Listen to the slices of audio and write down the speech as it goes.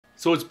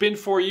So it's been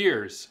 4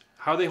 years.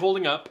 How are they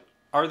holding up?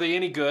 Are they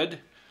any good?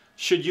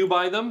 Should you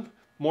buy them?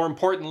 More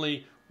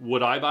importantly,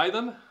 would I buy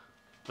them?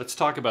 Let's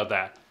talk about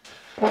that.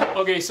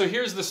 Okay, so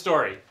here's the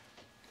story.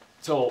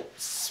 So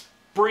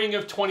spring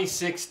of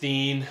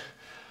 2016,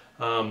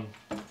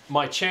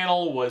 my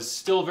channel was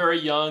still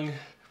very young,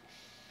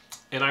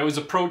 and I was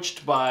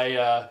approached by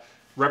a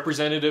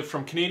representative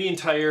from Canadian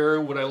Tire.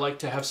 Would I like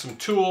to have some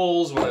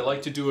tools? Would I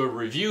like to do a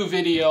review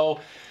video?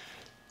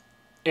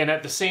 And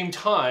at the same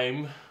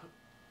time,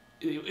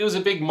 it was a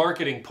big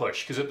marketing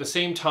push, because at the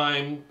same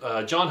time,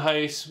 John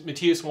Heiss,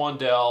 Matthias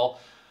Wandel,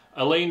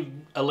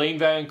 Elaine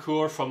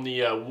Vancour from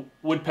the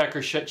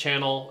Woodpecker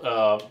channel,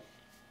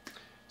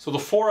 so the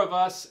four of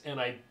us,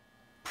 and I'm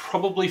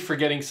probably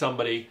forgetting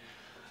somebody,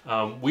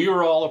 we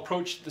were all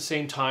approached at the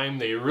same time.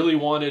 They really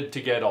wanted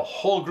to get a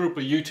whole group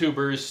of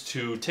YouTubers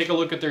to take a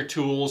look at their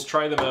tools,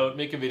 try them out,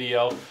 make a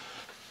video.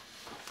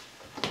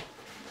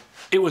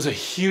 It was a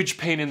huge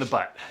pain in the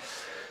butt.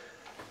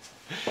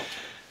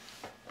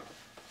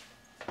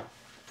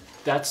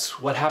 That's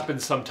what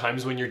happens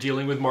sometimes when you're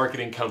dealing with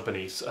marketing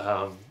companies.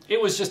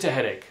 It was just a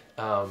headache.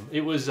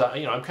 It was,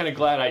 you know, I'm kind of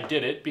glad I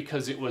did it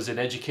because it was an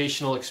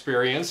educational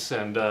experience.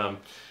 And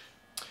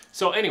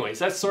so anyways,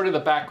 that's sort of the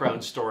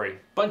background story.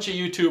 Bunch of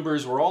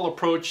YouTubers were all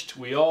approached.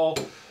 We all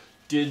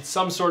did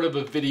some sort of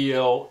a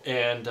video,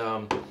 and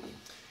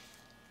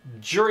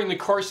during the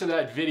course of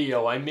that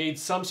video, I made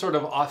some sort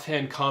of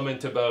offhand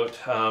comment about,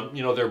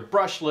 you know, they're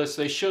brushless,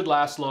 they should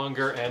last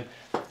longer, and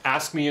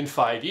ask me in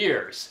 5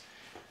 years.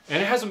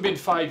 And it hasn't been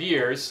 5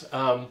 years,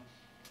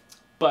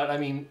 but I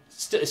mean,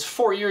 it's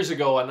 4 years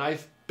ago, and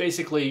I've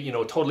basically, you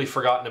know, totally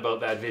forgotten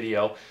about that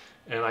video.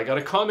 And I got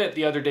a comment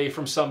the other day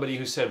from somebody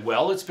who said,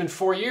 well, it's been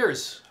 4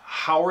 years.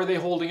 How are they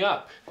holding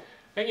up?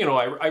 And, you know,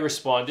 I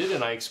responded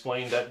and I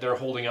explained that they're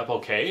holding up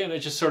okay. And it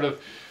just sort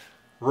of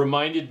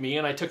reminded me,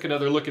 and I took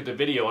another look at the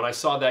video and I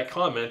saw that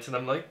comment, and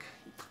I'm like,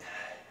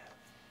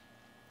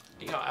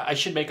 you know, I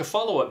should make a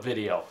follow-up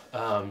video.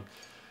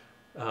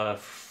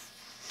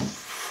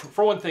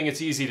 For one thing,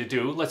 it's easy to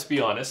do, let's be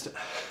honest.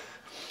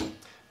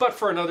 But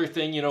for another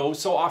thing, you know,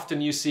 so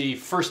often you see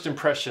first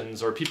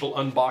impressions or people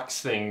unbox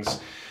things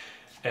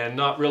and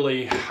not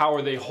really how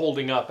are they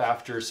holding up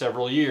after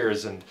several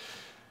years. And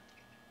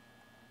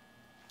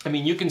I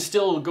mean, you can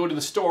still go to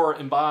the store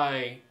and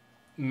buy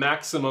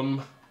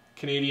Maximum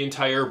Canadian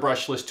Tire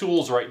brushless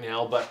tools right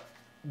now, but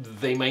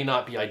they may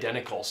not be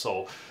identical.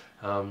 So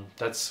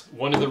that's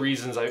one of the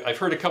reasons. I've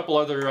heard a couple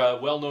other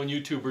well-known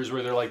YouTubers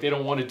where they're like, they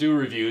don't want to do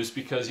reviews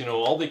because, you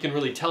know, all they can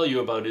really tell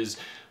you about is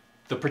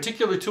the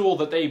particular tool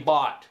that they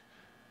bought.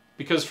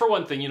 Because for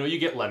one thing, you know, you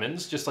get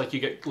lemons, just like you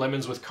get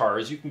lemons with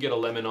cars. You can get a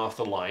lemon off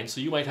the line, so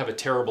you might have a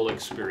terrible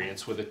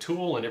experience with a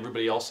tool and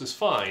everybody else is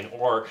fine.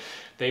 Or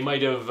they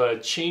might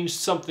have changed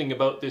something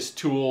about this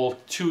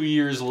tool 2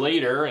 years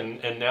later,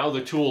 and now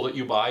the tool that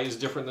you buy is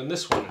different than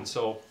this one. And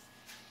so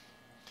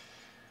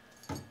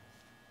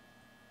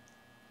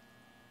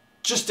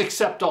just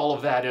accept all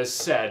of that as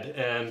said,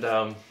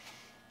 and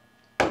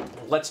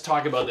let's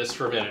talk about this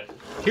for a minute.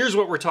 Here's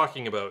what we're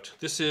talking about.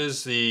 This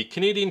is the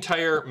Canadian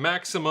Tire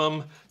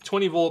Maximum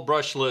 20-volt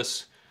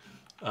brushless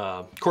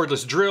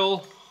cordless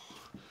drill,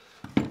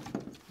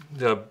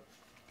 the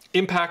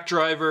impact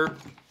driver,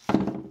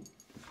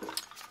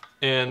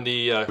 and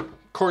the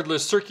cordless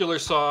circular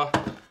saw.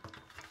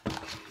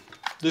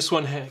 This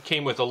one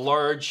came with a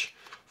large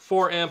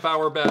 4 amp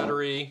hour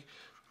battery.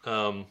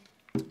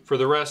 For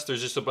the rest,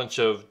 there's just a bunch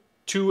of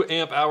 2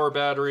 amp hour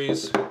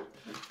batteries,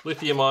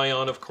 lithium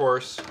ion, of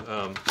course.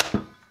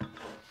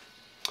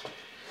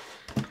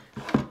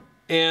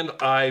 And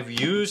I've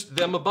used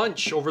them a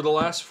bunch over the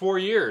last 4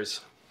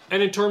 years.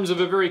 And in terms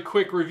of a very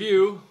quick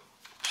review,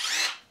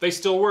 they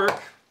still work.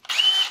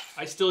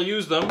 I still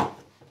use them.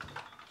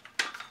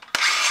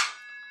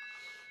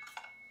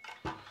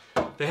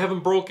 They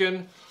haven't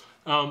broken,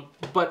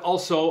 but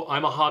also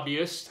I'm a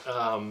hobbyist.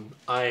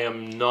 I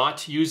am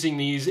not using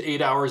these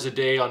 8 hours a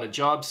day on a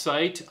job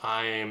site.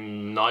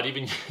 I'm not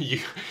even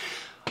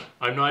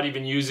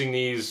using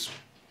these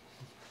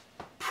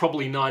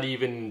probably not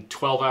even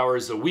 12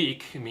 hours a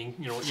week. I mean,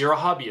 you know, you're a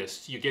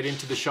hobbyist. You get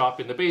into the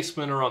shop in the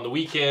basement or on the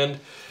weekend.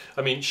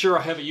 I mean, sure,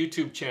 I have a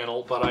YouTube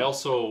channel, but I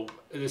also,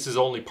 this is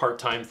only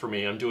part-time for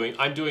me. I'm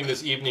doing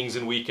this evenings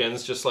and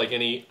weekends, just like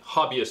any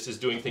hobbyist is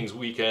doing things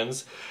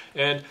weekends.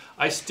 And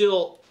I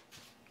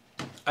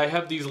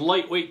have these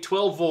lightweight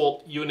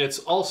 12-volt units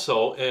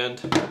also,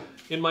 and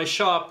in my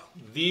shop,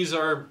 these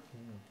are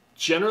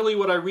generally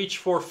what I reach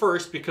for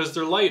first because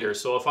they're lighter.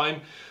 So if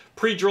I'm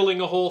pre-drilling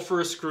a hole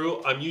for a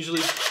screw, I'm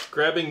usually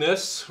grabbing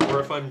this, or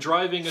if I'm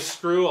driving a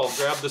screw, I'll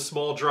grab the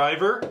small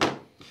driver.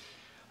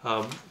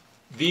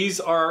 These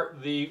are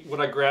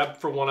what I grab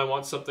for when I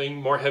want something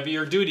more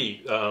heavier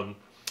duty.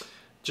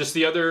 Just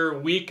the other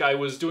week I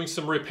was doing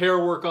some repair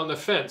work on the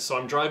fence, so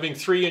I'm driving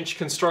 3-inch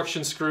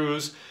construction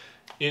screws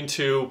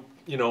into,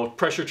 you know,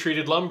 pressure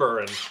treated lumber,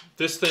 and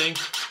this thing,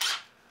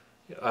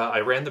 I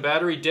ran the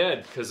battery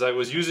dead because I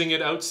was using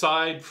it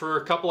outside for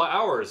a couple of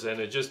hours, and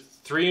it just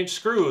 3-inch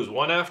screws,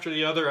 one after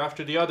the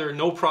other,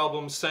 no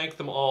problem, sank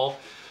them all.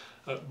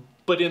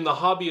 But in the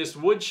hobbyist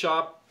wood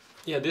shop,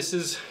 yeah,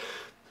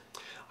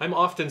 I'm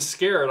often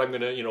scared I'm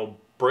gonna, you know,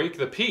 break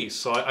the piece.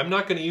 So I'm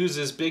not gonna use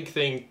this big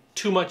thing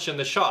too much in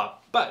the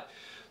shop. But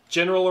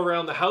general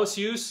around the house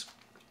use,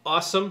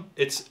 awesome.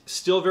 It's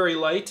still very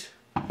light.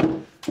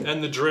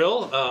 And the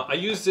drill, I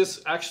use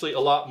this actually a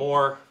lot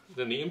more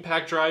than the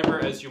impact driver,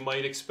 as you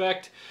might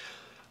expect.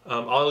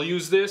 I'll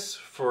use this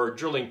for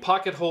drilling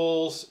pocket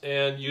holes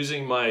and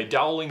using my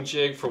doweling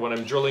jig for when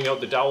I'm drilling out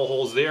the dowel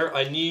holes there.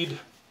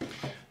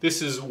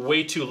 This is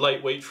way too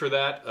lightweight for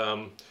that.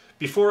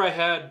 Before I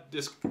had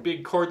this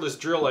big cordless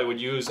drill, I would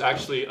use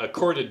actually a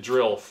corded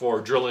drill for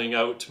drilling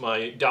out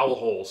my dowel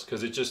holes,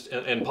 because it just,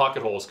 and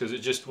pocket holes, because it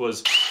just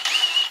was,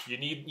 you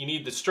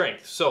need the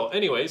strength. So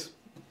anyways,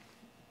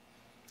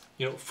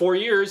 you know, 4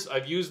 years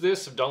I've used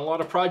this. I've done a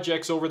lot of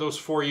projects over those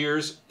 4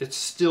 years. It's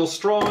still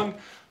strong,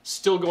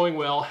 still going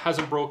well,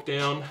 hasn't broke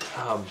down.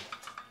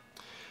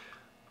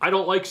 I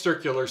don't like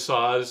circular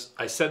saws.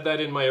 I said that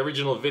in my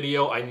original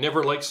video. I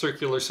never liked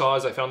circular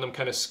saws. I found them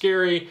kind of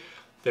scary.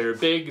 They're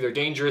big, they're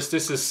dangerous.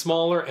 This is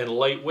smaller and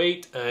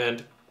lightweight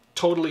and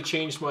totally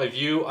changed my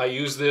view. I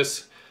use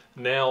this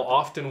now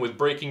often with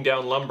breaking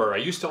down lumber. I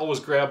used to always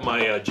grab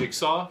my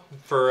jigsaw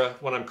for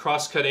when I'm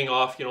cross-cutting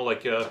off, you know,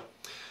 like a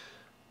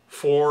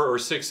 4 or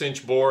 6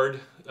 inch board.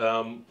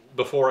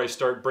 Before I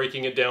start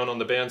breaking it down on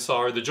the bandsaw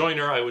or the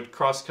joiner, I would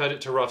cross-cut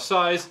it to rough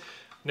size.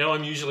 Now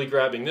I'm usually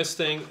grabbing this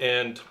thing,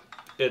 and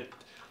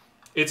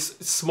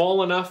it's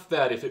small enough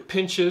that if it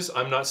pinches,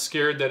 I'm not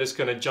scared that it's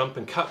going to jump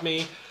and cut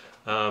me.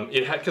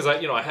 Because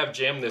I have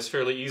jammed this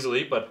fairly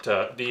easily, but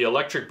the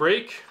electric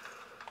brake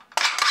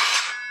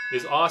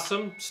is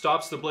awesome,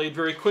 stops the blade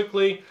very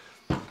quickly.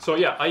 So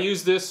yeah, I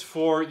use this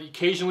for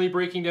occasionally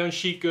breaking down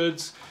sheet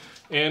goods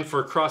and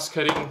for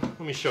cross-cutting. Let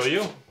me show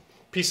you.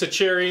 Piece of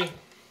cherry,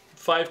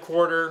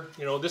 5/4,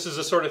 you know, this is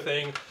the sort of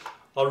thing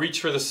I'll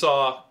reach for the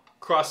saw,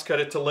 cross-cut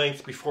it to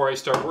length before I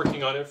start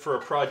working on it for a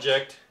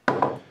project.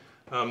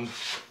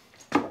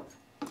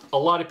 A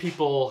lot of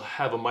people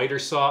have a miter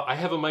saw. I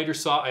have a miter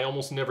saw. I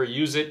almost never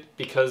use it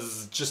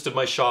because just of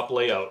my shop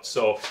layout.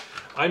 So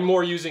I'm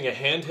more using a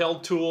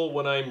handheld tool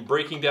when I'm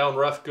breaking down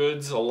rough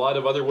goods. A lot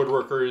of other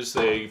woodworkers,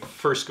 they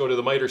first go to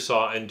the miter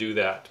saw and do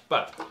that.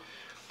 But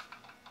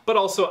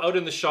also out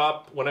in the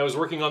shop, when I was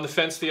working on the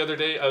fence the other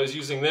day, I was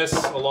using this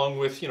along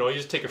with, you know, you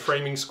just take a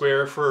framing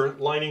square for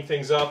lining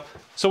things up.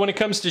 So when it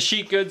comes to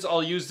sheet goods,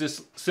 I'll use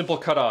this simple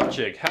cutoff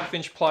jig. 1/2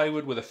 inch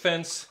plywood with a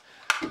fence.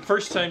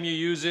 First time you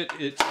use it,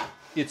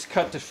 it's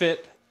cut to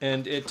fit,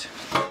 and it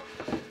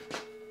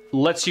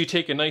lets you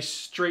take a nice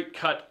straight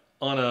cut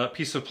on a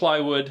piece of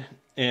plywood,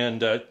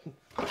 and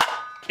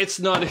it's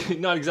not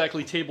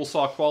exactly table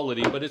saw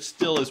quality, but it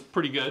still is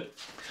pretty good.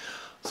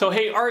 So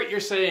hey Art, you're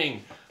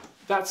saying,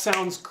 that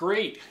sounds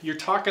great. You're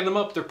talking them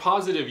up, they're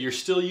positive, you're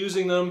still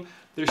using them,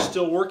 they're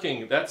still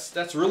working.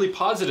 That's really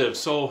positive.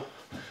 So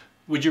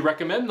would you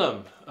recommend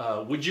them?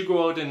 Would you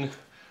go out and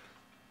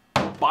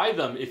buy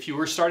them if you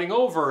were starting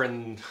over?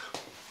 And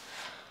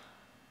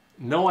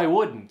no, I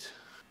wouldn't.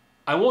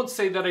 I won't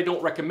say that I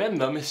don't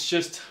recommend them, it's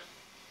just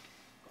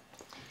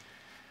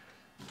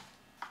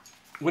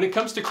when it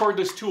comes to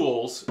cordless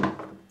tools,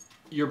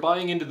 you're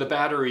buying into the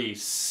battery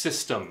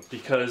system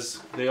because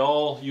they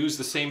all use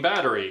the same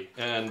battery,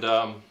 and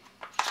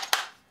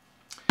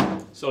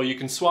so you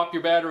can swap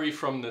your battery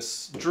from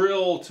this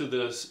drill to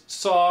this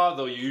saw,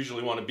 though you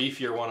usually want a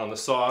beefier one on the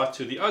saw,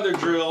 to the other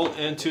drill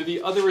and to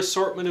the other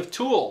assortment of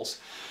tools.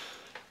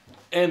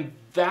 And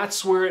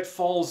that's where it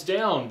falls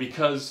down,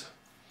 because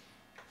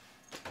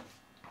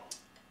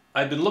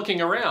I've been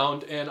looking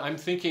around and I'm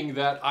thinking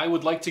that I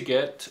would like to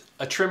get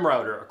a trim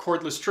router, a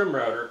cordless trim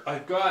router.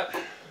 I've got,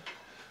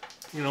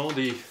 you know,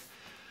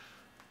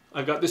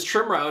 I've got this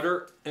trim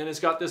router and it's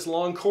got this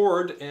long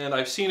cord, and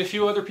I've seen a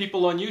few other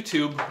people on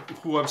YouTube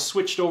who have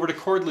switched over to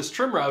cordless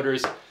trim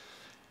routers,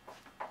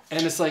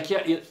 and it's like,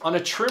 yeah, on a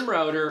trim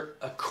router,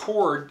 a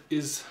cord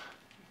is,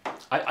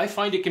 I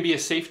find it can be a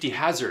safety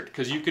hazard,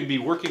 because you can be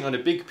working on a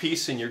big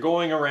piece and you're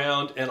going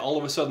around and all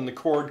of a sudden the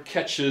cord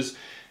catches,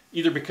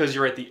 either because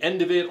you're at the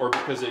end of it or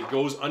because it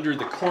goes under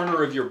the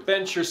corner of your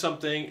bench or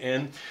something,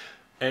 and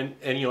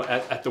you know,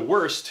 at the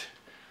worst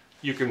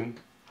you can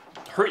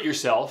hurt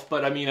yourself,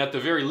 but I mean at the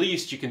very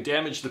least you can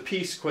damage the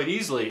piece quite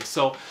easily.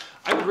 So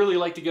I would really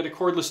like to get a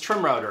cordless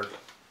trim router.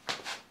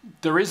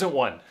 There isn't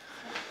one.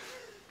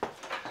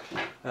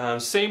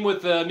 Same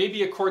with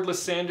maybe a cordless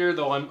sander,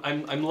 though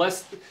I'm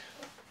less.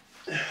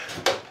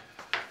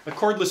 A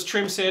cordless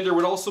trim sander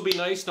would also be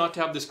nice, not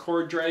to have this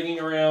cord dragging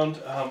around.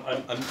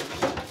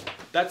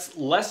 That's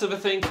less of a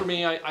thing for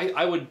me.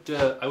 I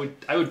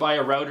would buy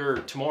a router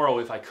tomorrow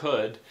if I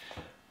could,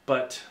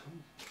 but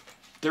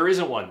there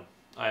isn't one.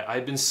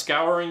 I've been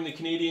scouring the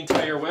Canadian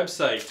Tire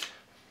website.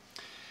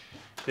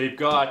 They've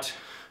got,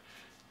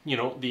 you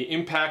know, the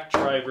impact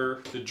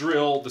driver, the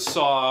drill, the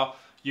saw.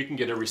 You can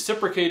get a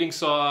reciprocating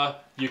saw.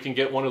 You can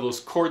get one of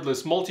those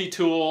cordless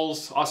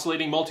multi-tools,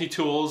 oscillating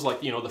multi-tools,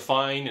 like, you know, the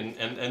Fine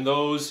and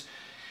those.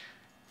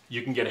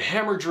 You can get a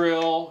hammer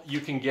drill. You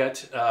can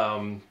get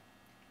a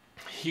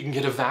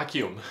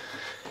vacuum.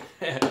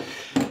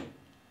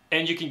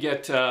 And you can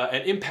get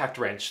an impact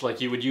wrench like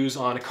you would use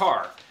on a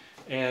car.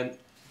 And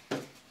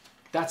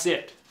that's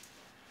it.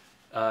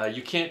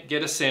 You can't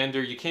get a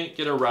sander, you can't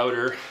get a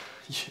router,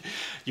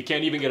 you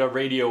can't even get a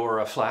radio or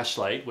a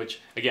flashlight, which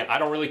again, I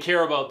don't really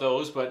care about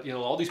those, but you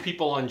know, all these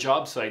people on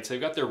job sites, they've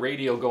got their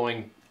radio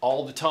going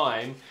all the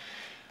time.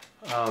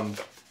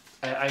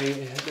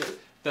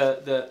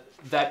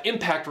 That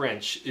impact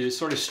wrench is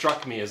sort of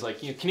struck me as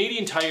like, you know,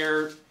 Canadian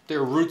Tire,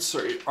 their roots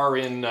are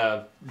in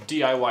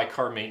DIY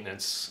car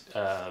maintenance.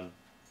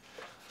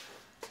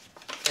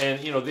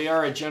 And you know, they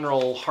are a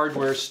general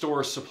hardware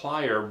store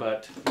supplier,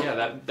 but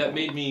yeah, that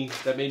made me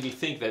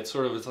think that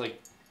sort of it's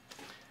like,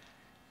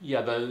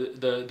 yeah,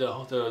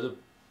 the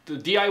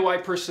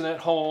DIY person at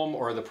home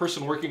or the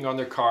person working on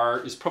their car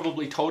is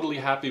probably totally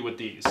happy with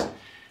these.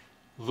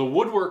 The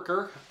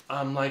woodworker,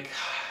 I'm like,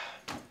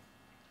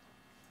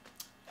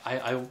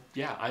 I'm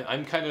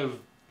kind of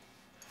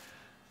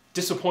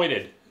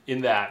disappointed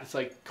in that. It's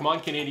like, come on,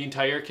 Canadian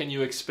Tire, can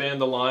you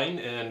expand the line?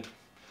 And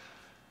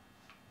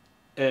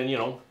you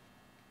know,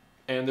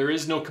 and there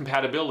is no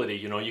compatibility.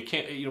 You know, you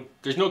can't. You know,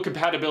 there's no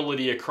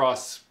compatibility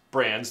across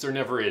brands. There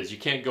never is. You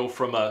can't go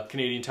from a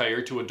Canadian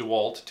Tire to a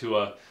DeWalt to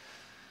a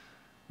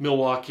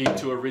Milwaukee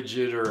to a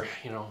Rigid, or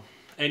you know,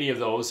 any of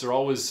those. They're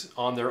always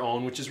on their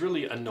own, which is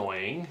really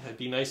annoying. It'd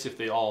be nice if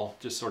they all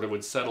just sort of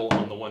would settle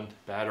on the one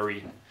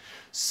battery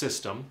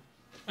system.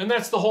 And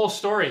that's the whole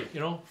story. You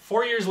know,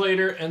 4 years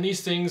later, and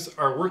these things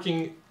are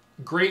working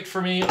great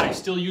for me. I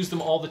still use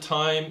them all the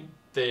time.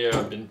 They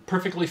have been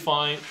perfectly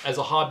fine as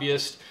a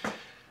hobbyist.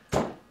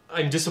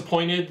 I'm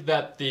disappointed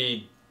that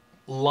the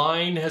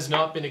line has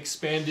not been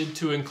expanded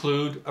to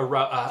include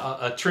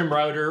a trim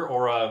router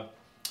or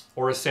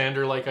a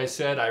sander, like I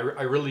said. I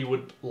really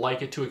would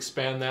like it to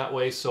expand that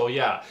way. So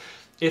yeah,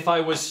 if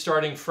I was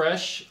starting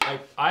fresh,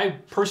 I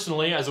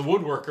personally, as a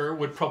woodworker,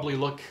 would probably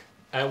look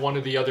at one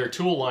of the other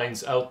tool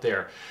lines out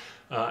there.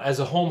 As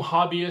a home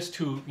hobbyist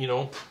who, you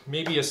know,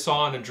 maybe a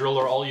saw and a drill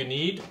are all you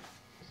need,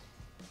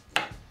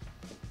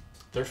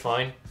 they're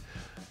fine.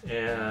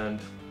 And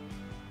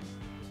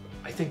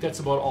I think that's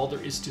about all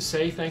there is to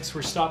say. Thanks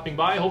for stopping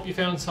by. I hope you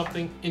found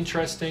something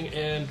interesting,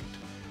 and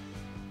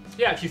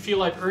yeah, if you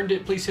feel I've earned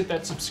it, please hit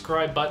that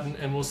subscribe button,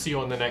 and we'll see you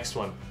on the next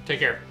one. Take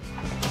care.